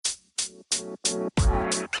Hey,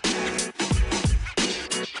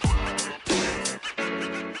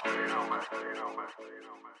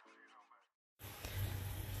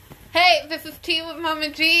 this is T with Mama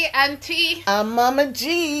G and T. I'm Mama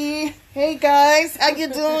G. Hey guys, how you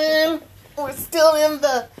doing? We're still in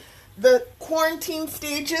the quarantine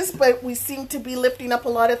stages, but we seem to be lifting up a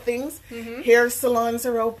lot of things. Mm-hmm. Hair salons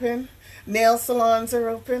are open. Nail salons are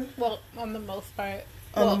open. Well, on the most part.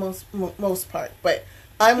 On the most part. But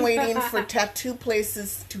I'm waiting for tattoo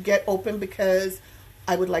places to get open because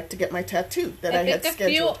I would like to get my tattoo that I had scheduled. I think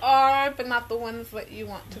a few are, but not the ones that you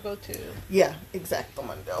want to go to. Yeah,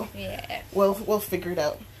 exactamundo. Yeah. We'll figure it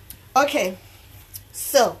out. Okay,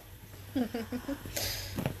 so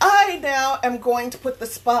I now am going to put the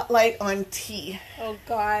spotlight on T. Oh,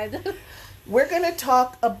 God. We're going to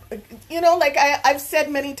talk, like I've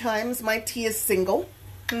said many times, my T is single.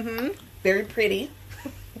 Mm-hmm. Very pretty,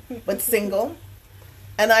 but single.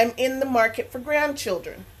 And I'm in the market for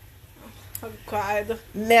grandchildren. Oh, God.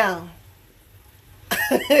 Now,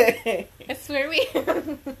 I swear we...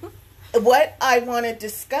 what I want to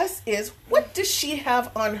discuss is, what does she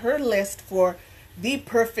have on her list for the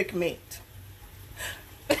perfect mate?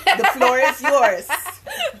 The floor is yours.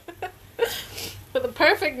 For the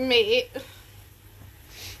perfect mate.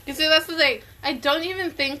 You see, that's the thing. I don't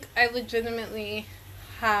even think I legitimately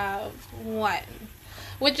have one.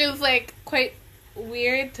 Which is, like, quite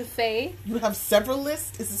weird to say. You have several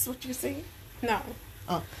lists? Is this what you're saying? No.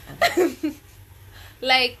 Oh.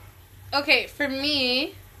 Like, okay, for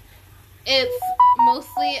me, it's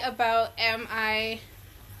mostly about, am I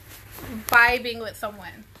vibing with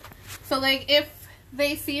someone? So, like, if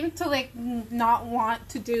they seem to, like, not want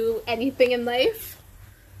to do anything in life,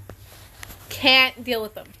 can't deal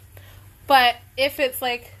with them. But if it's,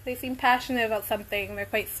 like, they seem passionate about something, they're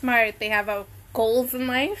quite smart, they have goals in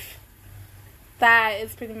life, that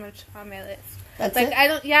is pretty much on my list. That's like, it? I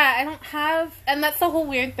don't have, and that's the whole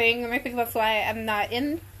weird thing, and I think that's why I'm not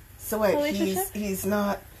in So what, relationship. he's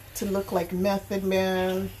not to look like Method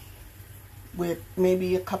Man with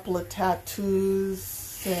maybe a couple of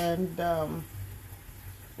tattoos and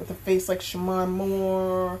with a face like Shamar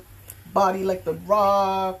Moore, body like The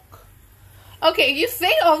Rock. Okay, you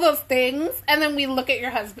say all those things, and then we look at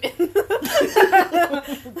your husband.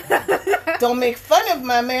 Don't make fun of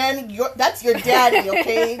my man. That's your daddy,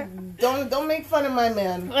 okay? Don't make fun of my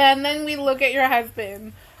man. And then we look at your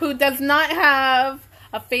husband, who does not have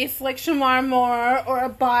a face like Shamar Moore, or a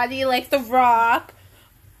body like The Rock,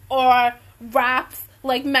 or raps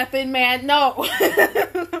like Method Man. No.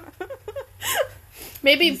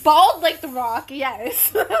 Maybe bald like The Rock,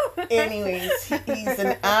 yes. Anyways, he's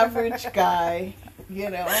an average guy,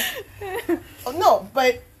 No,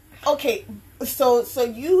 but, okay, so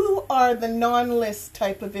you are the non-list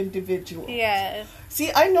type of individual. Yeah.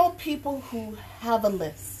 See, I know people who have a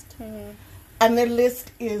list, and their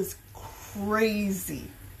list is crazy.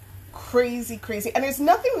 Crazy, crazy. And there's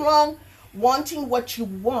nothing wrong wanting what you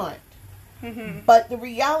want, but the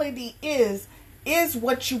reality is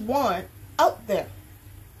what you want out there.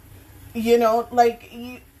 Like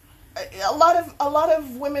a lot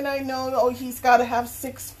of women I know. Oh, he's got to have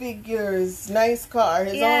 6 figures, nice car,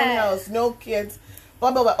 his own house, no kids,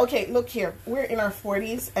 blah blah blah. Okay, look here, we're in our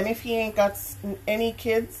 40s, and if he ain't got any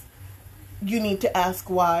kids, you need to ask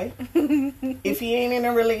why. If he ain't in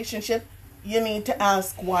a relationship, you need to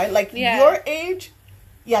ask why. Like your age.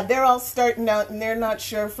 Yeah, they're all starting out, and they're not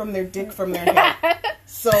sure from their dick from their head.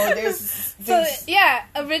 So there's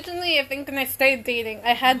originally, I think when I started dating,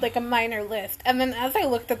 I had, like, a minor list. And then as I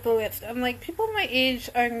looked at the list, I'm like, people my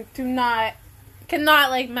age cannot,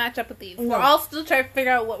 like, match up with these. No. We're all still trying to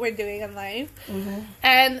figure out what we're doing in life. Mm-hmm.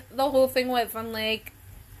 And the whole thing was, I'm like,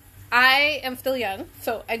 I am still young,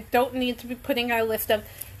 so I don't need to be putting our list of,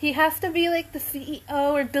 he has to be, like, the CEO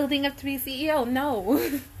or building up to be CEO. No.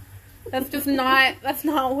 That's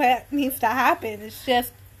not what needs to happen. It's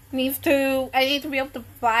just I need to be able to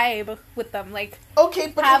vibe with them. Like, okay,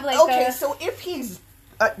 but so if he's,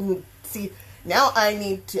 see, now I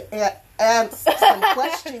need to answer some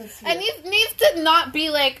questions here. And he needs to not be,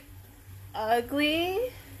 like,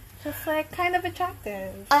 ugly, just, like, kind of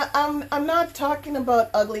attractive. I'm not talking about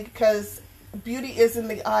ugly, because beauty is in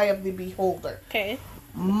the eye of the beholder. Okay.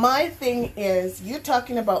 My thing is, you're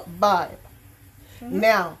talking about vibe.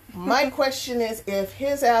 Now, my question is, if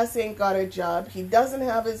his ass ain't got a job, he doesn't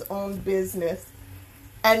have his own business,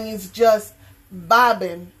 and he's just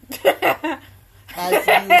bobbing, as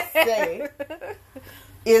you say,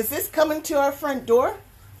 is this coming to our front door?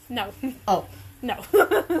 No. Oh. No.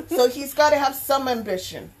 So he's got to have some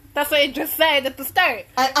ambition. That's what I just said at the start.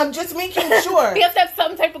 I'm just making sure. He has to have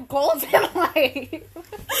some type of goals in life.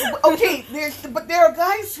 Okay, there are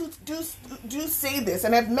guys who do say this,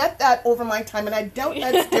 and I've met that over my time, and I doubt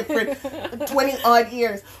that's different. 20-odd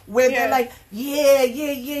years where they're like, yeah.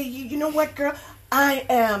 You know what, girl?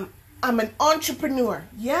 I'm an entrepreneur.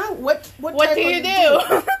 Yeah. What do you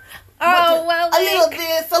do? Oh, well, a little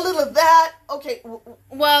this, a little that. Okay.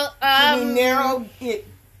 Well, can you narrow it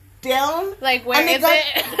down? Like, where is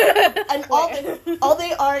it? And all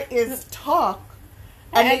they are is talk.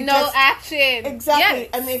 And no action. Exactly. Yes.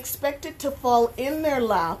 And they expect it to fall in their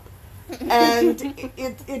lap. And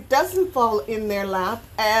it doesn't fall in their lap.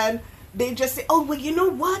 And they just say, oh, well, you know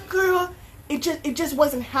what, girl? It just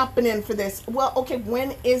wasn't happening for this. Well, okay,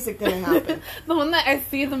 when is it going to happen? The one that I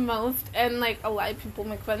see the most, and like a lot of people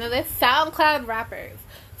make fun of this, SoundCloud rappers.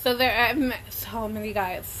 So there are so many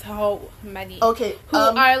guys, so many. Okay. Who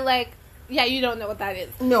are like, yeah, you don't know what that is.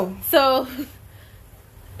 No. So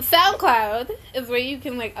SoundCloud is where you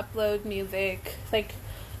can like upload music. Like,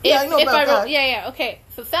 I know about that. Yeah. Okay.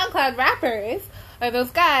 So SoundCloud rappers are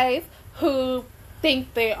those guys who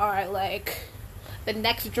think they are like the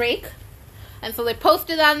next Drake. And so they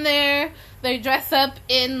post it on there. They dress up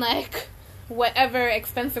in like whatever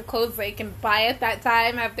expensive clothes they can buy at that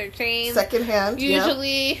time, have their chains. Secondhand.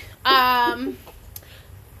 Usually, a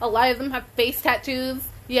lot of them have face tattoos,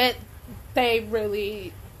 yet they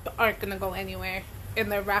really aren't gonna go anywhere in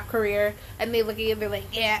their rap career. And they look at you, they're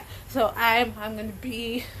like, yeah, so I'm gonna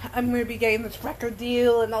be getting this record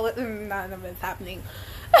deal and all that. None of it's happening.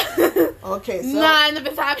 Okay, so none of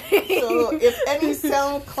it's happening. So if any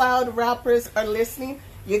SoundCloud rappers are listening,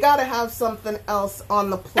 you gotta have something else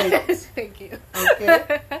on the plate. Thank you.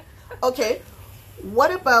 Okay. Okay.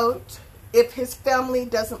 What about if his family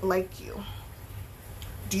doesn't like you?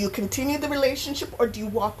 Do you continue the relationship or do you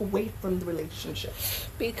walk away from the relationship?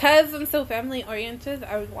 Because I'm so family oriented,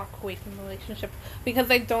 I would walk away from the relationship because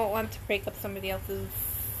I don't want to break up somebody else's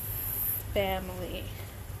family.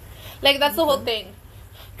 Like, that's the whole thing.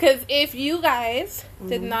 Because if you guys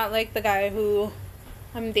did not like the guy who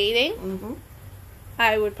I'm dating,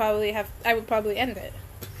 I would probably end it.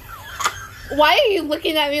 Why are you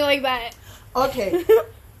looking at me like that? Okay.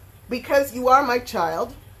 Because you are my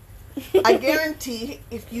child. I guarantee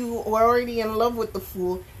if you were already in love with the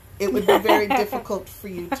fool, it would be very difficult for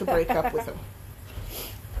you to break up with him.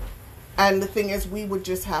 And the thing is, we would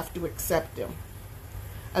just have to accept him.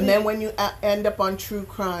 And then when you end up on True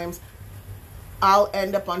Crimes, I'll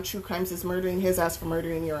end up on True Crimes as murdering his ass for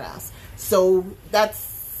murdering your ass. So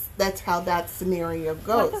that's how that scenario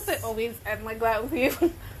goes. Why does it always end like that with you?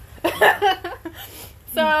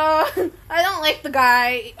 So, I don't like the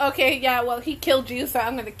guy. Okay, yeah, well, he killed you, so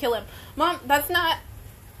I'm gonna kill him. Mom, that's not...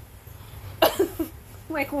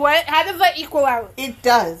 Like, what? How does that equal out? It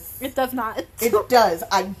does. It does not. It does.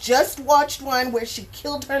 I just watched one where she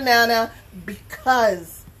killed her nana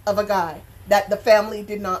because of a guy that the family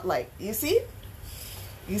did not like. You see?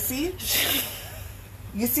 You see?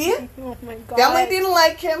 You see it? Oh my god. Family didn't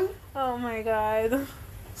like him. Oh my god.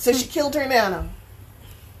 So she killed her nana.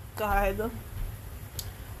 God.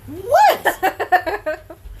 What?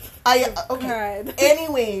 Okay. God.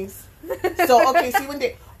 Anyways. So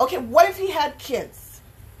okay, what if he had kids?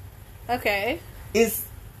 Okay.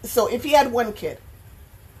 So if he had one kid.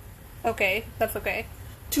 Okay, that's okay.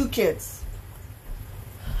 2 kids.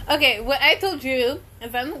 Okay, what I told you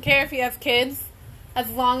is I don't care if he has kids as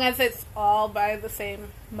long as it's all by the same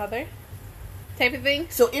mother type of thing.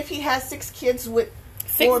 So if he has 6 kids with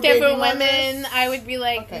 6 different women, I would be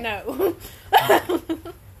like, no.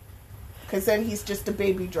 Because then he's just a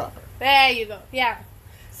baby dropper. There you go. Yeah.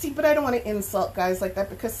 See, but I don't want to insult guys like that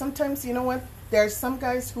because sometimes, you know what? There's some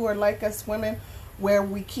guys who are like us women where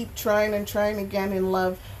we keep trying and trying again in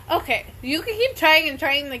love. Okay, you can keep trying and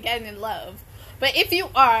trying again in love. But if you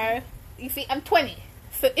are, you see, I'm 20.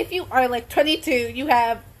 So if you are like 22, you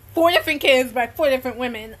have 4 different kids by 4 different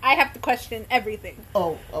women, I have to question everything.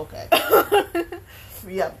 Oh, okay.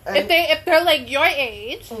 Yeah. If they're like your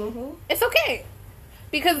age, it's okay.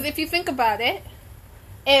 Because if you think about it,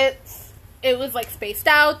 it was like spaced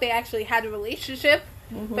out. They actually had a relationship.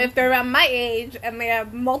 But if they're around my age and they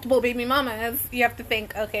have multiple baby mamas, you have to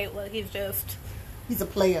think, okay, well, he's a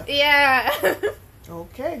player. Yeah.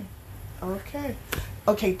 Okay.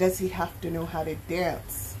 Okay, does he have to know how to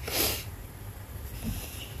dance?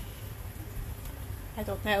 I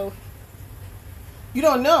don't know. You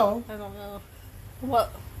don't know? I don't know.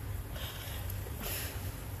 What?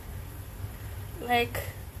 Like,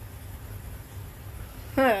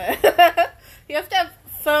 you have to have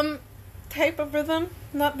some type of rhythm,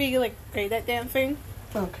 not be like great at dancing.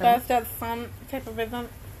 Okay. But have to have some type of rhythm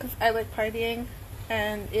because I like partying,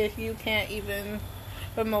 and if you can't even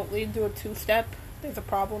remotely do a 2-step, there's a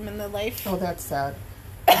problem in their life. Oh, that's sad.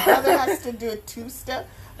 My brother has to do a 2-step.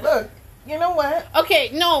 Look, you know what? Okay,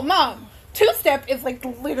 no, Mom. 2-step is like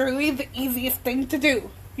literally the easiest thing to do.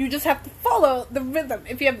 You just have to follow the rhythm.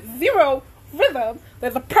 If you have 0 rhythm,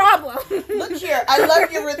 there's a problem. Look here, I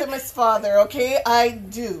love your rhythm as father, okay? I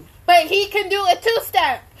do. But he can do a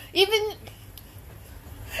 2-step. Even...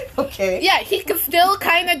 Okay. Yeah, he can still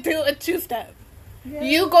kind of do a 2-step. Yeah.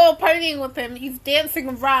 You go partying with him, he's dancing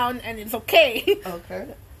around, and it's okay. Okay.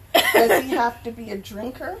 Does he have to be a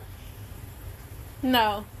drinker?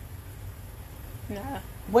 No. No.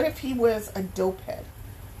 What if he was a dope head?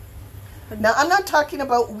 Now, I'm not talking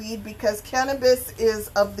about weed because cannabis is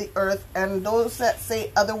of the earth, and those that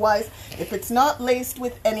say otherwise, if it's not laced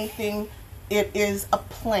with anything, it is a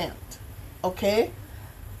plant. Okay?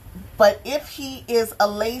 But if he is a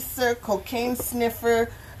lacer, cocaine sniffer,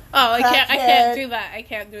 oh, I can't do that. I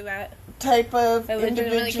can't do that. Type of I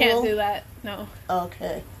legitimately can't do that. No.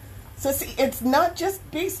 Okay. So see, it's not just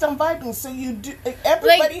based on vibing. So you do.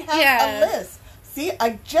 Everybody has a list. See,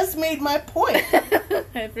 I just made my point.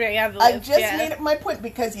 I just made my point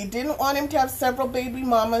because you didn't want him to have several baby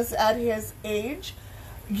mamas at his age.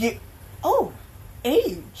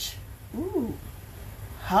 Age. Ooh.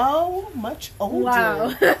 How much older?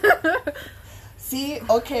 Wow. See,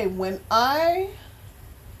 okay, when I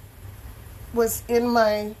was in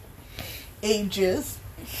my ages,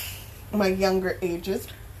 my younger ages,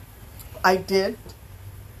 I think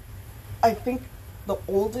the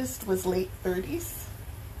oldest was late 30s.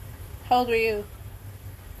 How old were you?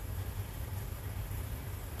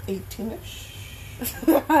 18-ish.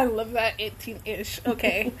 I love that 18-ish.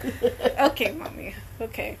 Okay. Okay, Mommy.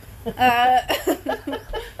 Okay.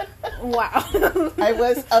 Wow. I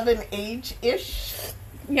was of an age-ish.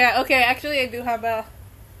 Yeah, okay, actually I do have a...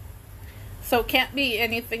 So can't be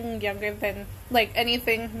anything younger than... Like,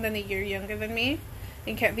 anything than a year younger than me.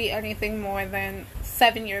 And can't be anything more than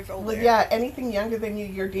 7 years older. Well, yeah, anything younger than you,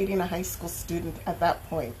 you're dating a high school student at that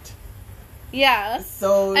point. Yeah.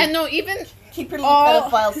 So... And no, even... Keep your little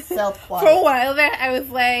pedophile self quiet. For a while there, I was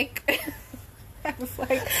like,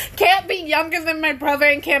 can't be younger than my brother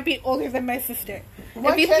and can't be older than my sister.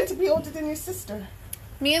 Why can't it be older than your sister?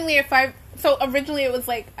 Me and Lee are 5. So originally it was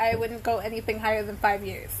like I wouldn't go anything higher than 5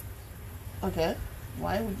 years. Okay.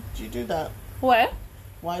 Why would you do that? What?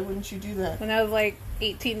 Why wouldn't you do that? When I was like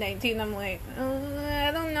 18, 19, I'm like,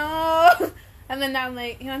 I don't know. And then now I'm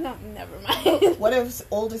like, no, never mind. What if as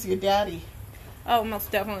old as your daddy? Oh, most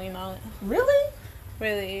definitely not. Really?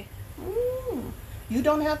 Really? You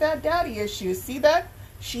don't have that daddy issue. See that?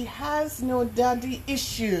 She has no daddy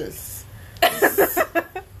issues. God.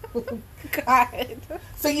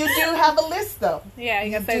 So you do have a list, though. Yeah, I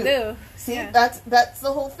guess I do. See, yeah. that's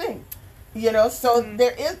the whole thing. You know, so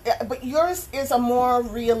there is, but yours is a more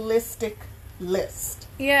realistic list.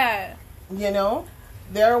 Yeah. You know,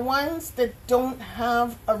 there are ones that don't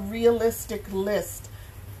have a realistic list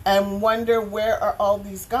and wonder where are all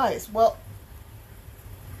these guys. Well,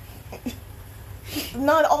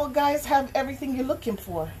 not all guys have everything you're looking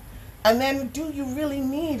for. And then do you really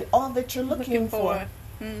need all that you're looking for?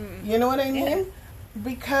 You know what I mean? Yeah.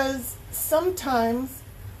 Because sometimes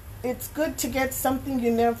it's good to get something you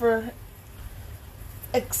never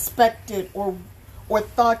expected or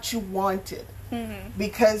thought you wanted.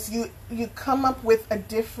 Because you come up with a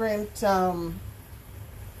different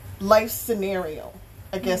life scenario.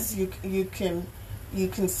 I guess you can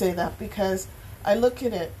say that, because I look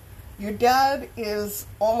at it. Your dad is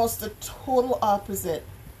almost the total opposite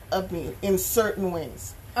of me in certain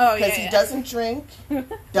ways. Oh, yeah. Because he doesn't drink,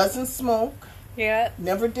 doesn't smoke,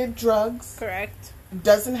 never did drugs. Correct.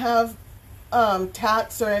 Doesn't have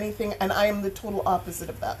tats or anything, and I am the total opposite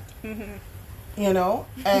of that. You know,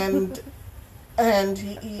 and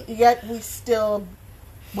yet we still,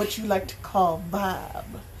 what you like to call, vibe.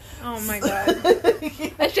 Oh my God.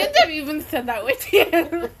 I shouldn't have even said that with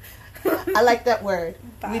you. I like that word.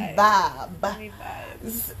 Vibe. We vibe. We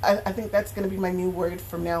vibe. I think that's going to be my new word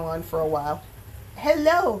from now on for a while.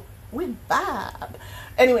 Hello, we vibe.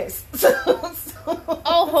 Anyways. A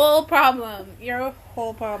whole problem. You're a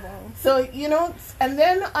whole problem. So, you know, and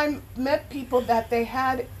then I met people that they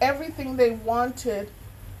had everything they wanted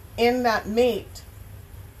in that mate.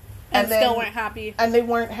 And still weren't happy. And they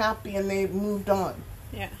weren't happy and they moved on.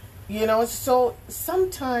 Yeah. You know, so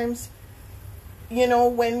sometimes, you know,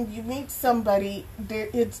 when you meet somebody,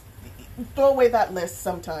 it's throw away that list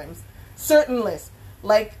sometimes. Certain lists.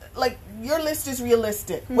 Like your list is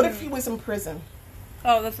realistic. What if he was in prison?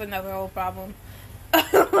 Oh, that's another whole problem.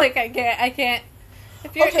 Like, I can't.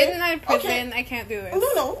 If you're in a prison, I can't do this.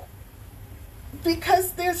 No.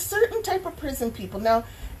 Because there's certain type of prison people. Now,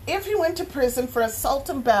 If he went to prison for assault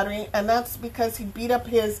and battery, and that's because he beat up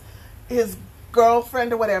his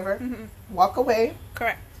girlfriend or whatever, walk away.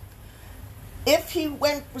 Correct. If he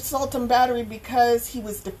went for assault and battery because he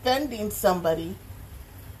was defending somebody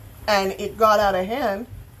and it got out of hand,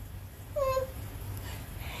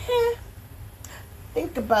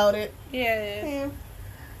 think about it. Yeah.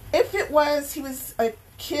 If it was, he was a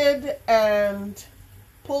kid and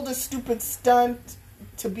pulled a stupid stunt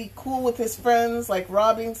to be cool with his friends, like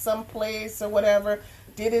robbing some place or whatever,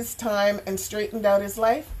 did his time and straightened out his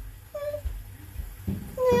life,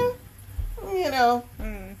 you know,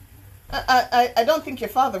 I don't think your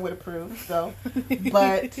father would approve, though,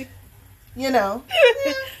 but, you know,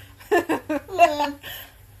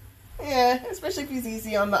 yeah, especially if he's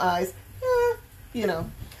easy on the eyes, you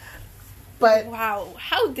know, but... Wow,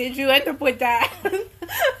 how did you end up with that?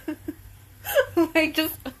 Like,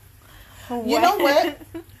 just... What? You know what?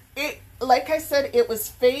 Like I said, it was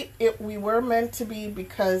fate. We were meant to be,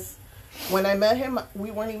 because when I met him,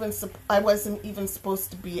 I wasn't even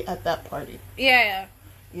supposed to be at that party. Yeah.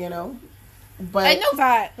 You know? But I know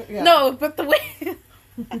that. Yeah. No, but the way...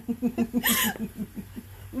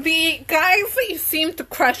 the guys that you seem to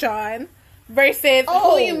crush on versus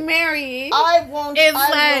who you marry I will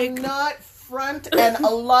not front, and a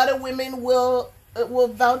lot of women will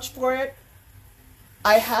vouch for it.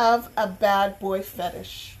 I have a bad boy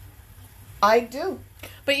fetish. I do.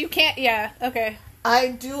 But you can't, yeah, okay. I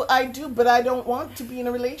do, but I don't want to be in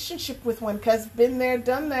a relationship with one, because been there,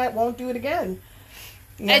 done that, won't do it again.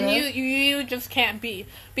 And you just can't be,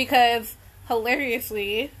 because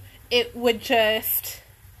hilariously, it would just,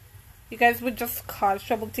 you guys would just cause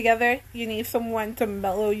trouble together. You need someone to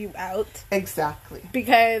mellow you out. Exactly.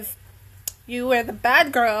 Because you were the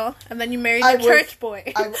bad girl, and then you married the church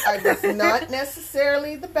boy. I was not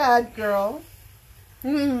necessarily the bad girl.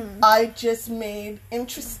 I just made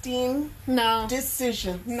interesting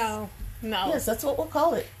decisions. No. Yes, that's what we'll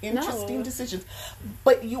call it. Interesting decisions.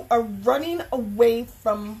 But you are running away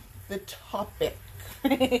from the topic.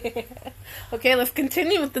 Okay, let's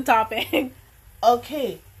continue with the topic.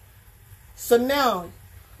 Okay. So now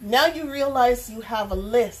you realize you have a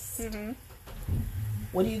list.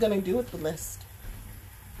 What are you going to do with the list?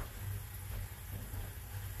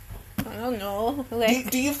 I don't know.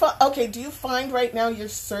 Do you find right now you're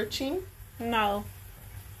searching? No.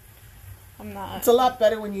 I'm not. It's a lot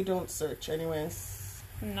better when you don't search anyways.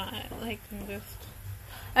 I'm not.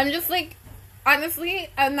 I'm just like, honestly,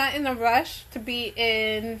 I'm not in a rush to be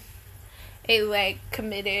in a, like,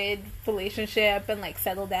 committed relationship and, like,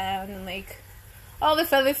 settle down and, like, all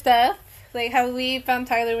this other stuff. Like, how we found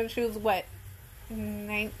Tyler when she was, what,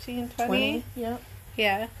 19, 20? Yeah.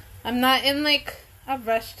 Yeah. I'm not in, like, a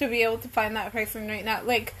rush to be able to find that person right now.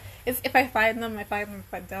 Like, if I find them, I find them.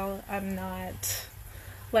 If I don't, I'm not,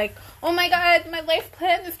 like, oh my god, my life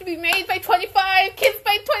plan is to be married by 25, kids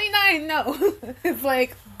by 29. No. It's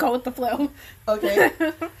like, go with the flow. Okay.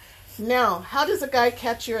 Now, how does a guy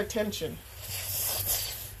catch your attention?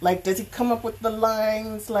 Like, does he come up with the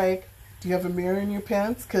lines like, do you have a mirror in your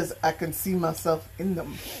pants? Because I can see myself in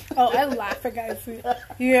them. Oh, I laugh at guys.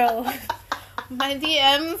 Yo. My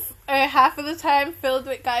DMs are half of the time filled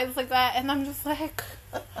with guys like that, and I'm just like,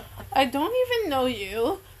 I don't even know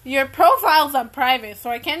you. Your profile's on private, so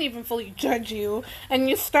I can't even fully judge you. And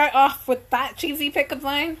you start off with that cheesy pickup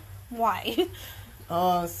line? Why?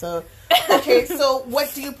 Oh, so... Okay, so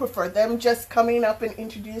what do you prefer? Them just coming up and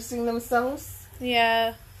introducing themselves?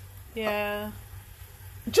 Yeah.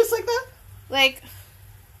 Just like that? Like...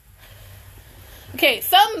 Okay,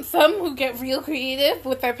 some who get real creative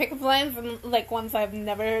with their pickup lines, and, like, ones I've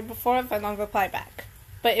never heard before, then I'll reply back.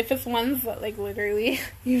 But if it's ones that, like, literally,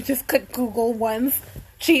 you just could Google one's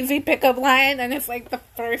cheesy pickup line, and it's, like, the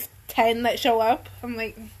first 10 that show up, I'm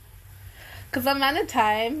like... Because the amount of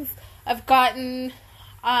times I've gotten,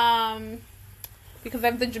 because I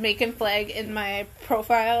have the Jamaican flag in my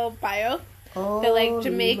profile bio, they're like,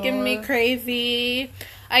 Jamaican Lord. Me crazy...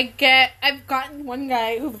 I've gotten one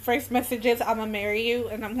guy who the first message is, I'm gonna marry you,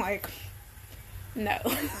 and I'm like, no.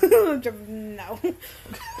 Just no.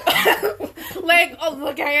 Like, I'll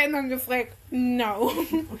look at it, and I'm just like, no.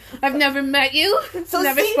 I've never met you,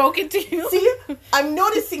 never spoken to you. See, I'm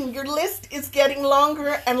noticing your list is getting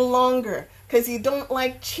longer and longer, because you don't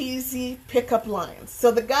like cheesy pickup lines. So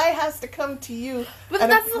the guy has to come to you. But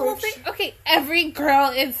that's the whole thing. Okay, every girl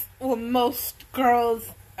is, well, most girls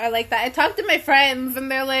are like that. I talk to my friends, and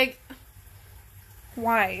they're like,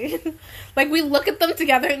 why? Like, we look at them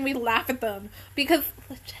together, and we laugh at them. Because,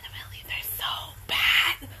 legitimately, they're so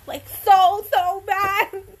bad. Like, so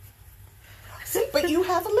bad. See, but you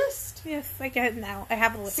have a list. Yes, I get it now. I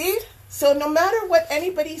have a list. See? So no matter what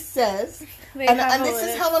anybody says, and this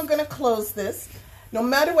is how I'm going to close this. No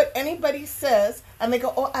matter what anybody says, and they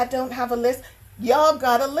go, "Oh, I don't have a list." Y'all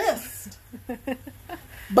got a list.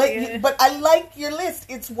 But I like your list.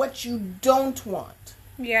 It's what you don't want.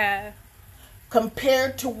 Yeah.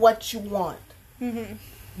 Compared to what you want. Mm-hmm.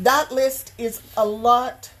 That list is a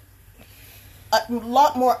lot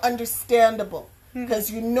more understandable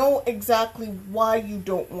because you know exactly why you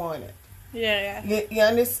don't want it. Yeah. You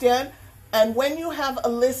understand? And when you have a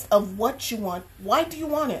list of what you want, why do you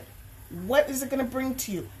want it? What is it going to bring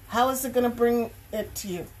to you? How is it going to bring it to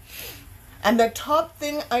you? And the top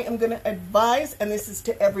thing I am going to advise, and this is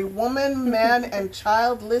to every woman, man, and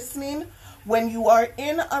child listening, when you are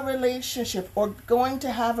in a relationship or going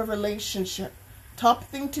to have a relationship, top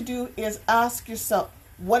thing to do is ask yourself,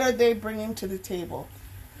 what are they bringing to the table?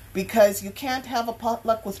 Because you can't have a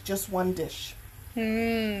potluck with just one dish.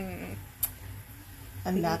 And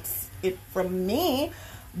that's it from me.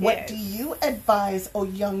 What do you advise, oh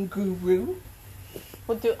young guru?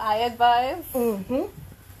 What do I advise? Mm-hmm.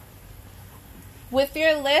 With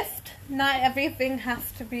your list, not everything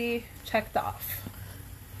has to be checked off.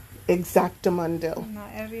 Exactamundo. Not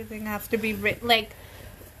everything has to be written. Like,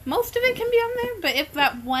 most of it can be on there, but if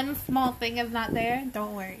that one small thing is not there,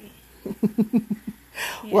 don't worry.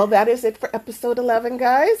 Well, that is it for episode 11,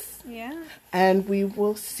 guys. Yeah. And we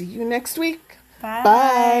will see you next week. Bye.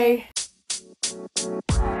 Bye.